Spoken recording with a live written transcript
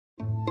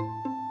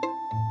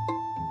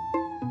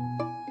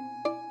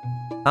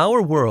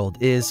Our world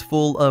is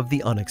full of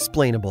the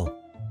unexplainable.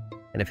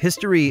 And if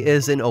history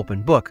is an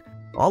open book,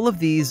 all of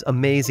these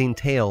amazing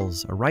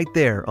tales are right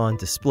there on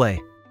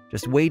display,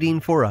 just waiting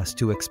for us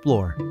to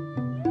explore.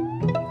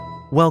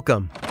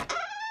 Welcome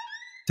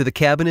to the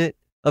Cabinet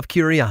of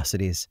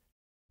Curiosities.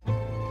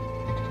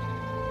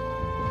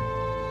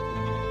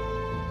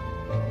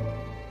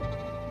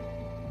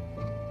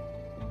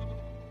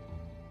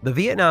 The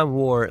Vietnam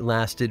War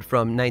lasted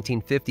from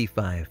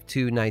 1955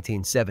 to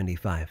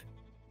 1975,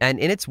 and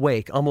in its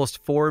wake,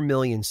 almost 4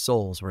 million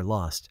souls were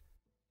lost.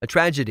 A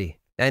tragedy,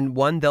 and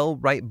one they'll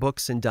write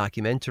books and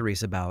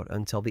documentaries about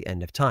until the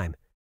end of time.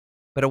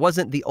 But it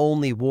wasn't the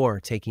only war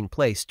taking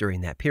place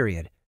during that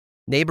period.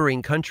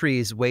 Neighboring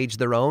countries waged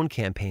their own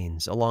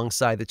campaigns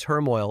alongside the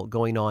turmoil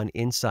going on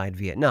inside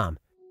Vietnam.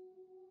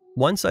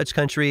 One such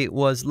country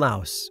was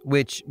Laos,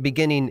 which,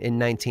 beginning in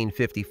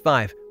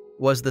 1955,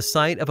 was the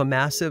site of a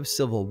massive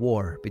civil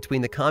war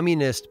between the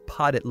communist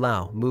Pathet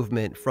Lao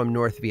movement from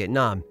North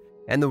Vietnam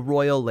and the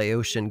Royal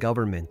Laotian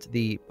government,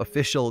 the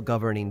official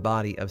governing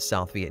body of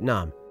South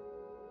Vietnam.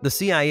 The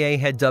CIA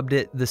had dubbed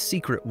it the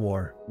Secret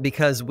War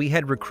because we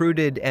had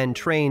recruited and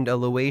trained a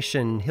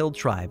Laotian hill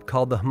tribe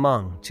called the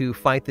Hmong to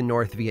fight the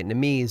North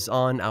Vietnamese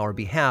on our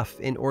behalf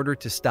in order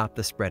to stop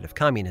the spread of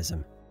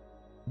communism.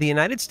 The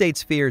United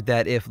States feared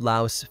that if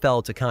Laos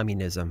fell to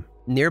communism,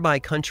 nearby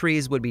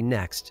countries would be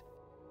next.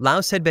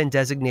 Laos had been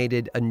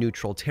designated a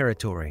neutral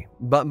territory,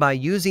 but by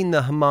using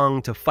the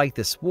Hmong to fight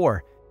this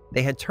war,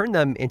 they had turned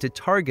them into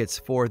targets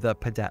for the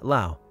Pathet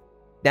Lao.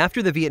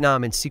 After the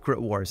Vietnam and Secret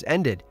Wars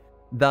ended,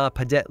 the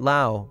Pathet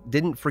Lao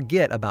didn't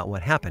forget about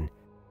what happened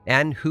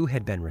and who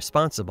had been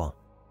responsible.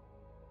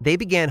 They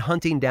began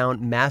hunting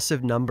down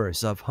massive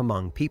numbers of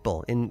Hmong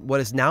people in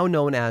what is now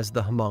known as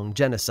the Hmong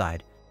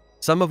Genocide,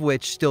 some of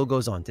which still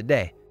goes on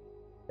today.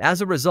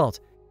 As a result,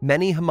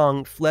 many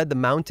Hmong fled the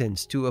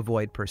mountains to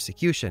avoid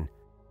persecution,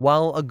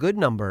 while a good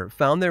number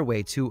found their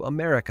way to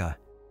America.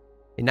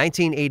 In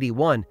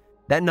 1981,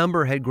 that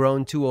number had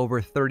grown to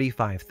over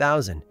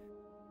 35,000.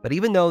 But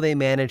even though they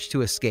managed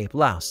to escape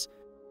Laos,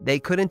 they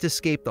couldn't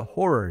escape the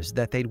horrors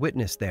that they'd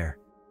witnessed there.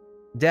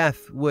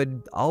 Death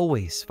would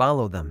always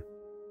follow them.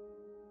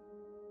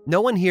 No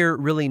one here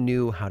really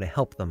knew how to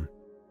help them.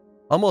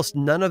 Almost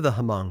none of the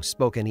Hmong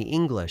spoke any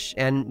English,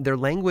 and their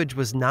language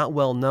was not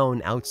well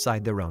known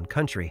outside their own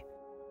country.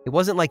 It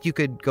wasn't like you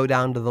could go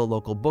down to the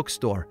local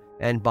bookstore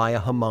and buy a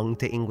Hmong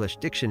to English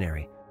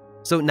dictionary.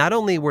 So not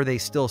only were they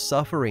still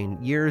suffering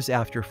years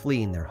after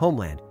fleeing their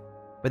homeland,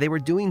 but they were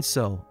doing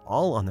so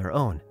all on their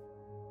own.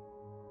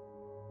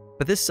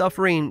 But this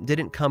suffering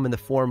didn't come in the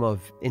form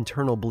of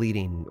internal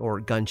bleeding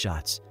or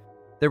gunshots.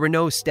 There were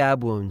no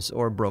stab wounds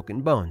or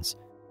broken bones.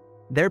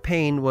 Their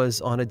pain was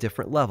on a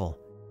different level,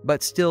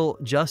 but still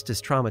just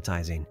as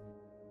traumatizing,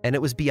 and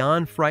it was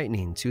beyond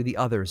frightening to the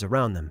others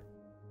around them.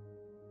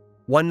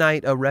 One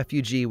night, a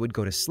refugee would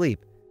go to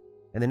sleep,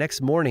 and the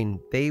next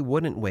morning, they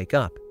wouldn't wake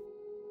up.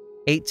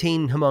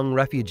 18 Hmong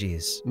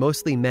refugees,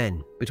 mostly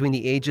men, between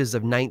the ages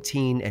of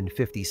 19 and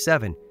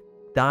 57,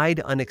 died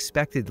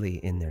unexpectedly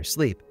in their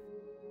sleep.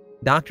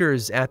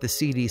 Doctors at the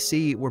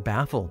CDC were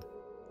baffled.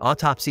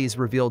 Autopsies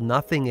revealed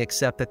nothing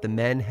except that the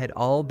men had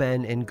all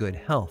been in good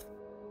health.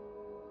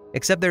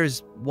 Except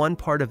there's one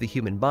part of the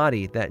human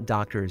body that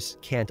doctors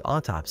can't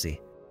autopsy.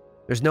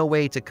 There's no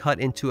way to cut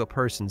into a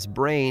person's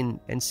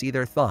brain and see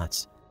their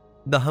thoughts.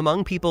 The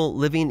Hmong people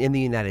living in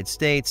the United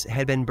States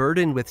had been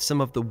burdened with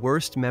some of the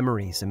worst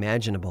memories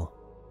imaginable.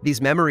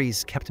 These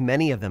memories kept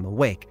many of them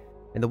awake,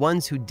 and the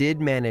ones who did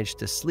manage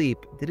to sleep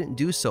didn't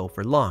do so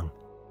for long.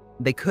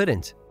 They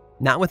couldn't,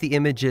 not with the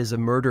images of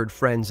murdered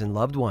friends and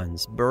loved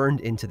ones burned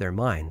into their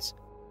minds.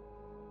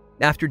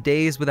 After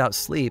days without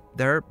sleep,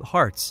 their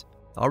hearts,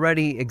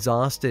 already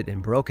exhausted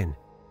and broken,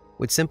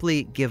 would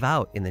simply give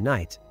out in the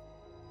night.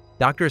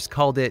 Doctors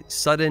called it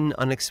Sudden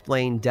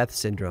Unexplained Death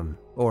Syndrome,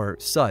 or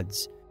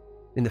SUDS.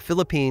 In the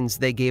Philippines,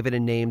 they gave it a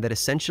name that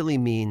essentially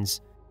means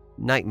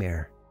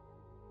nightmare.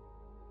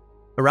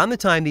 Around the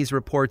time these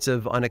reports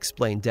of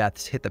unexplained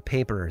deaths hit the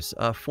papers,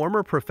 a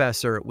former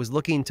professor was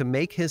looking to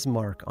make his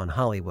mark on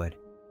Hollywood.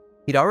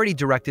 He'd already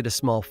directed a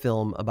small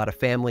film about a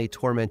family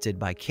tormented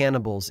by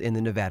cannibals in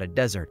the Nevada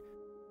desert,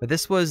 but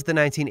this was the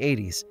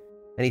 1980s,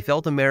 and he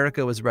felt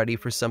America was ready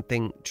for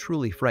something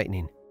truly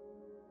frightening.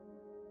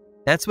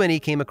 That's when he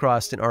came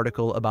across an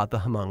article about the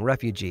Hmong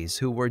refugees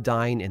who were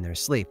dying in their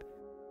sleep,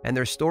 and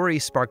their story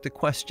sparked a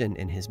question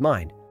in his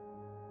mind.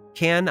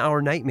 Can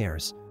our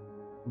nightmares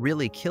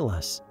really kill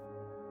us?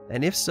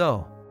 And if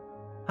so,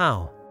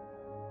 how?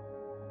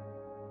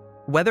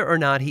 Whether or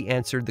not he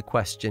answered the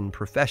question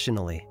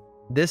professionally,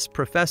 this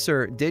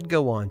professor did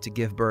go on to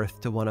give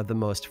birth to one of the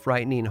most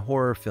frightening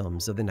horror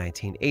films of the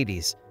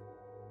 1980s.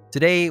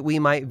 Today, we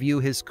might view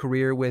his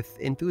career with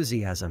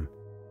enthusiasm,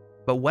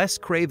 but Wes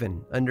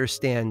Craven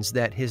understands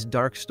that his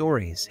dark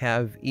stories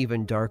have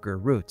even darker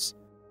roots.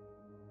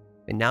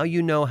 And now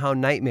you know how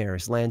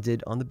nightmares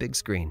landed on the big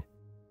screen.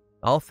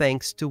 All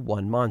thanks to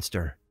one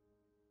monster.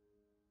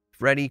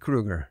 Freddy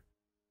Krueger.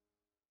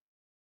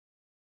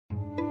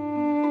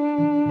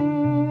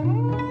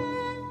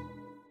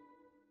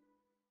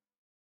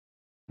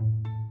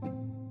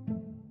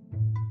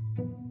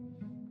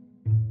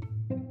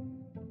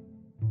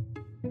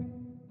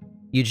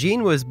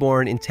 Eugene was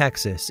born in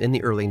Texas in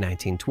the early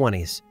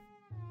 1920s.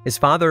 His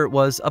father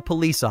was a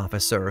police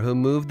officer who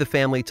moved the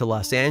family to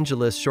Los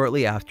Angeles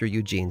shortly after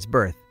Eugene's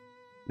birth.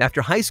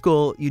 After high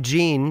school,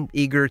 Eugene,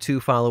 eager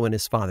to follow in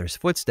his father's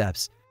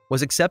footsteps,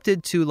 was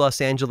accepted to Los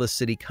Angeles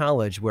City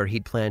College, where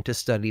he'd planned to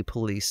study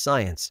police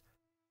science.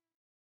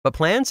 But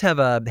plans have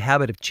a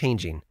habit of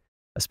changing,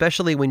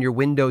 especially when your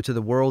window to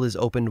the world is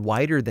opened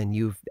wider than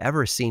you've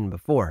ever seen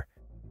before.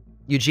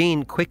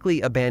 Eugene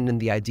quickly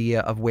abandoned the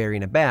idea of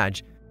wearing a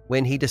badge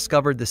when he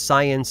discovered the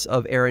science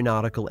of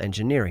aeronautical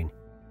engineering.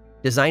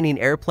 Designing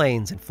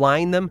airplanes and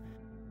flying them,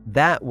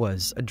 that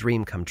was a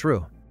dream come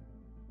true.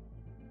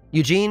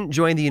 Eugene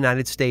joined the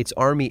United States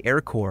Army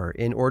Air Corps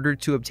in order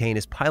to obtain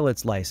his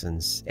pilot's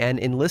license and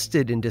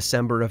enlisted in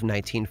December of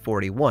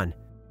 1941,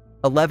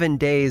 11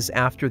 days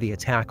after the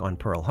attack on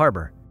Pearl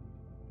Harbor.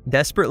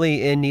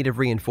 Desperately in need of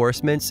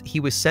reinforcements, he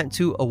was sent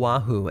to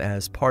Oahu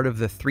as part of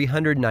the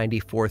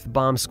 394th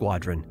Bomb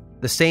Squadron,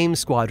 the same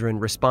squadron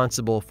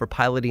responsible for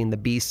piloting the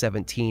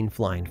B-17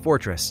 Flying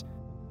Fortress.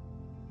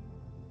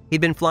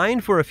 He'd been flying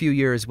for a few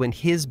years when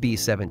his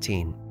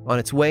B-17, on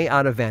its way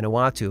out of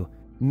Vanuatu,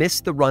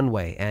 missed the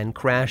runway and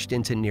crashed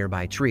into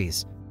nearby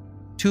trees.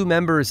 2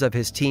 members of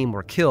his team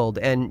were killed,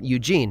 and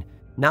Eugene,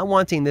 not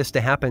wanting this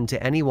to happen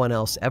to anyone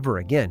else ever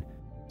again,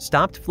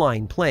 stopped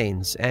flying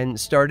planes and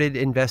started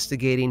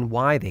investigating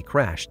why they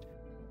crashed.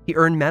 He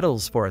earned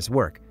medals for his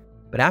work,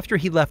 but after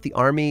he left the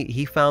Army,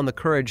 he found the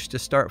courage to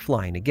start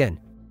flying again,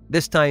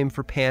 this time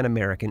for Pan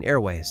American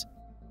Airways.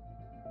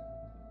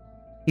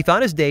 He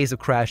thought his days of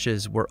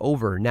crashes were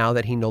over now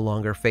that he no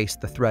longer faced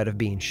the threat of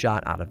being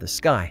shot out of the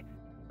sky.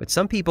 But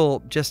some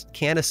people just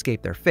can't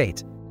escape their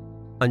fate.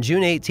 On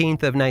June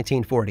 18th of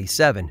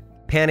 1947,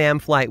 Pan Am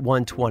Flight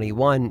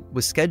 121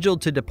 was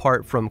scheduled to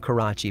depart from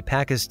Karachi,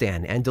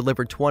 Pakistan, and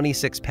deliver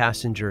 26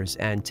 passengers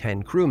and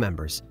 10 crew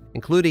members,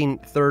 including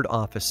 3rd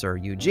Officer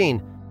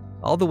Eugene,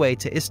 all the way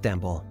to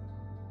Istanbul.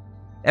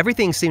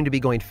 Everything seemed to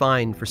be going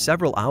fine for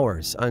several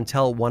hours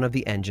until one of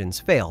the engines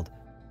failed.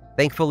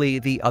 Thankfully,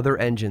 the other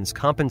engines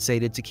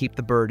compensated to keep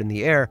the bird in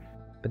the air,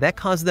 but that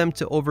caused them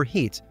to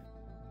overheat.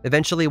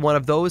 Eventually, one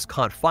of those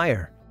caught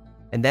fire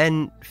and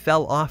then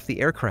fell off the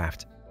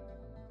aircraft.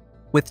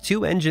 With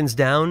 2 engines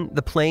down,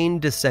 the plane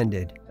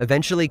descended,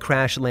 eventually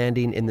crash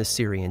landing in the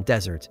Syrian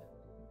desert.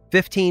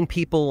 15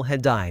 people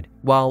had died,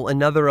 while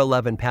another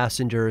 11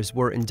 passengers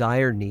were in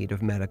dire need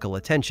of medical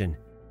attention.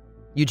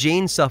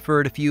 Eugene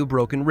suffered a few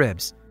broken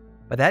ribs,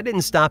 but that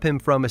didn't stop him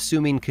from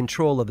assuming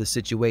control of the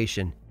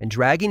situation and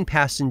dragging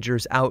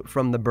passengers out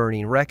from the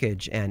burning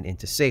wreckage and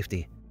into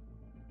safety.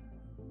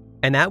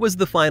 And that was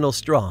the final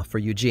straw for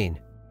Eugene.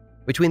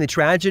 Between the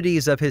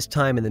tragedies of his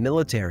time in the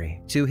military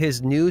to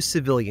his new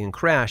civilian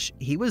crash,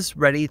 he was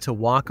ready to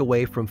walk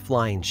away from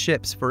flying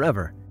ships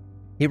forever.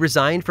 He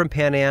resigned from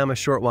Pan Am a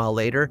short while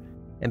later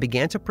and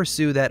began to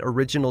pursue that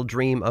original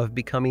dream of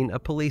becoming a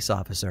police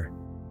officer.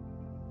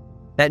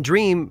 That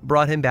dream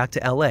brought him back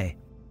to LA,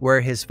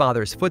 where his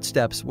father's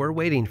footsteps were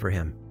waiting for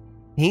him.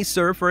 He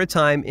served for a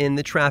time in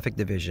the traffic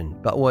division,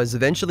 but was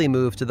eventually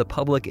moved to the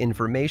public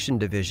information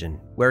division,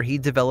 where he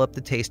developed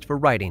a taste for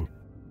writing,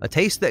 a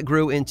taste that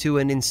grew into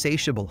an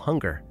insatiable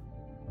hunger.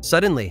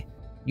 Suddenly,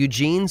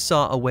 Eugene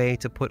saw a way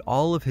to put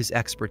all of his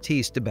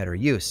expertise to better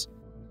use.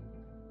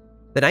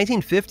 The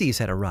 1950s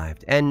had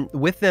arrived, and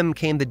with them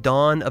came the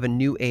dawn of a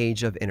new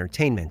age of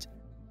entertainment.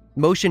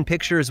 Motion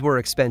pictures were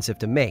expensive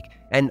to make,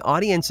 and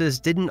audiences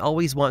didn't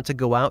always want to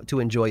go out to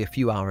enjoy a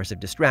few hours of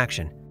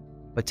distraction.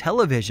 But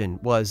television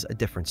was a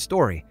different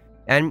story,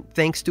 and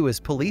thanks to his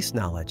police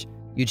knowledge,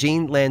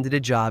 Eugene landed a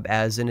job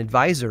as an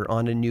advisor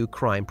on a new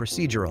crime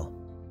procedural.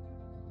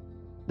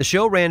 The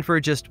show ran for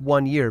just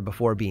 1 year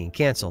before being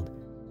canceled.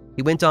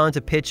 He went on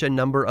to pitch a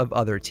number of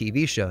other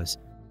TV shows,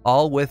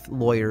 all with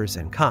lawyers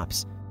and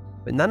cops,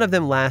 but none of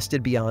them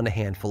lasted beyond a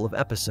handful of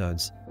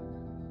episodes.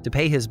 To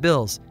pay his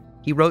bills,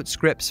 he wrote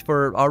scripts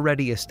for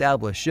already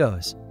established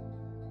shows.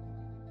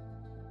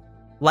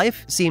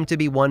 Life seemed to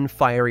be one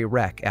fiery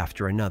wreck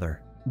after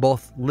another,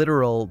 both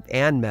literal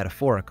and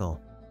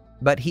metaphorical.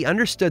 But he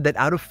understood that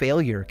out of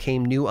failure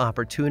came new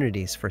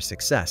opportunities for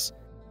success.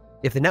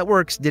 If the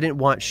networks didn't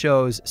want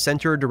shows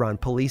centered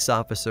around police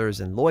officers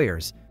and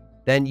lawyers,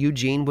 then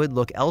Eugene would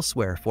look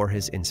elsewhere for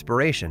his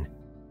inspiration.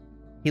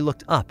 He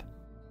looked up.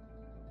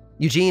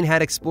 Eugene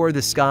had explored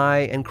the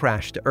sky and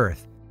crashed to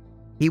Earth.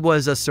 He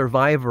was a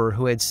survivor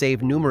who had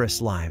saved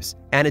numerous lives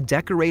and a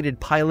decorated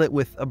pilot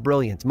with a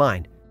brilliant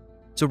mind.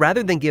 So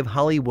rather than give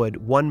Hollywood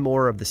one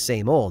more of the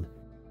same old,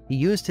 he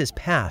used his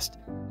past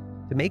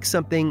to make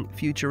something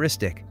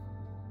futuristic.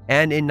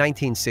 And in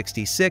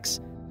 1966,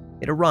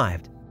 it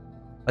arrived.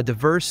 A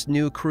diverse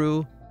new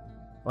crew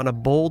on a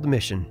bold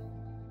mission.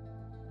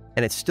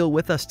 And it's still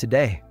with us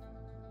today.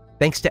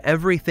 Thanks to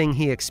everything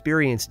he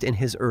experienced in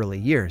his early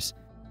years,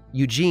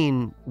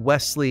 Eugene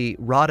Wesley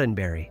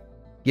Roddenberry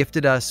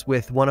gifted us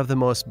with one of the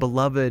most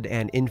beloved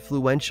and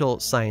influential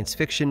science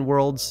fiction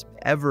worlds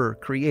ever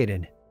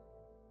created: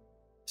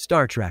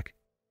 Star Trek.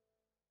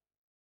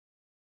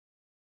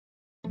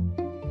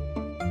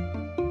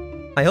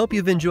 I hope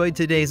you've enjoyed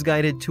today's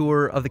guided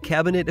tour of the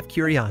Cabinet of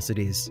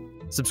Curiosities.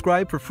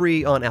 Subscribe for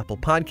free on Apple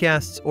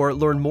Podcasts or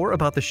learn more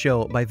about the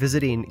show by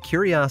visiting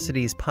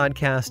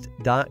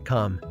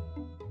curiositiespodcast.com.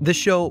 This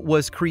show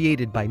was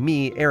created by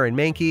me, Aaron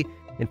Mahnke,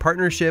 in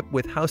partnership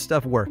with How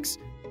Stuff Works.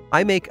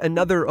 I make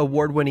another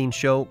award-winning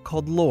show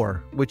called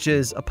Lore, which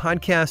is a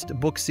podcast,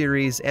 book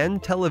series,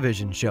 and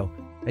television show,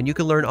 and you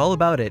can learn all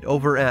about it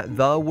over at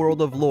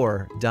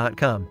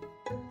theworldoflore.com.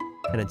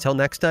 And until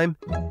next time,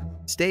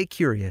 stay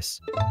curious.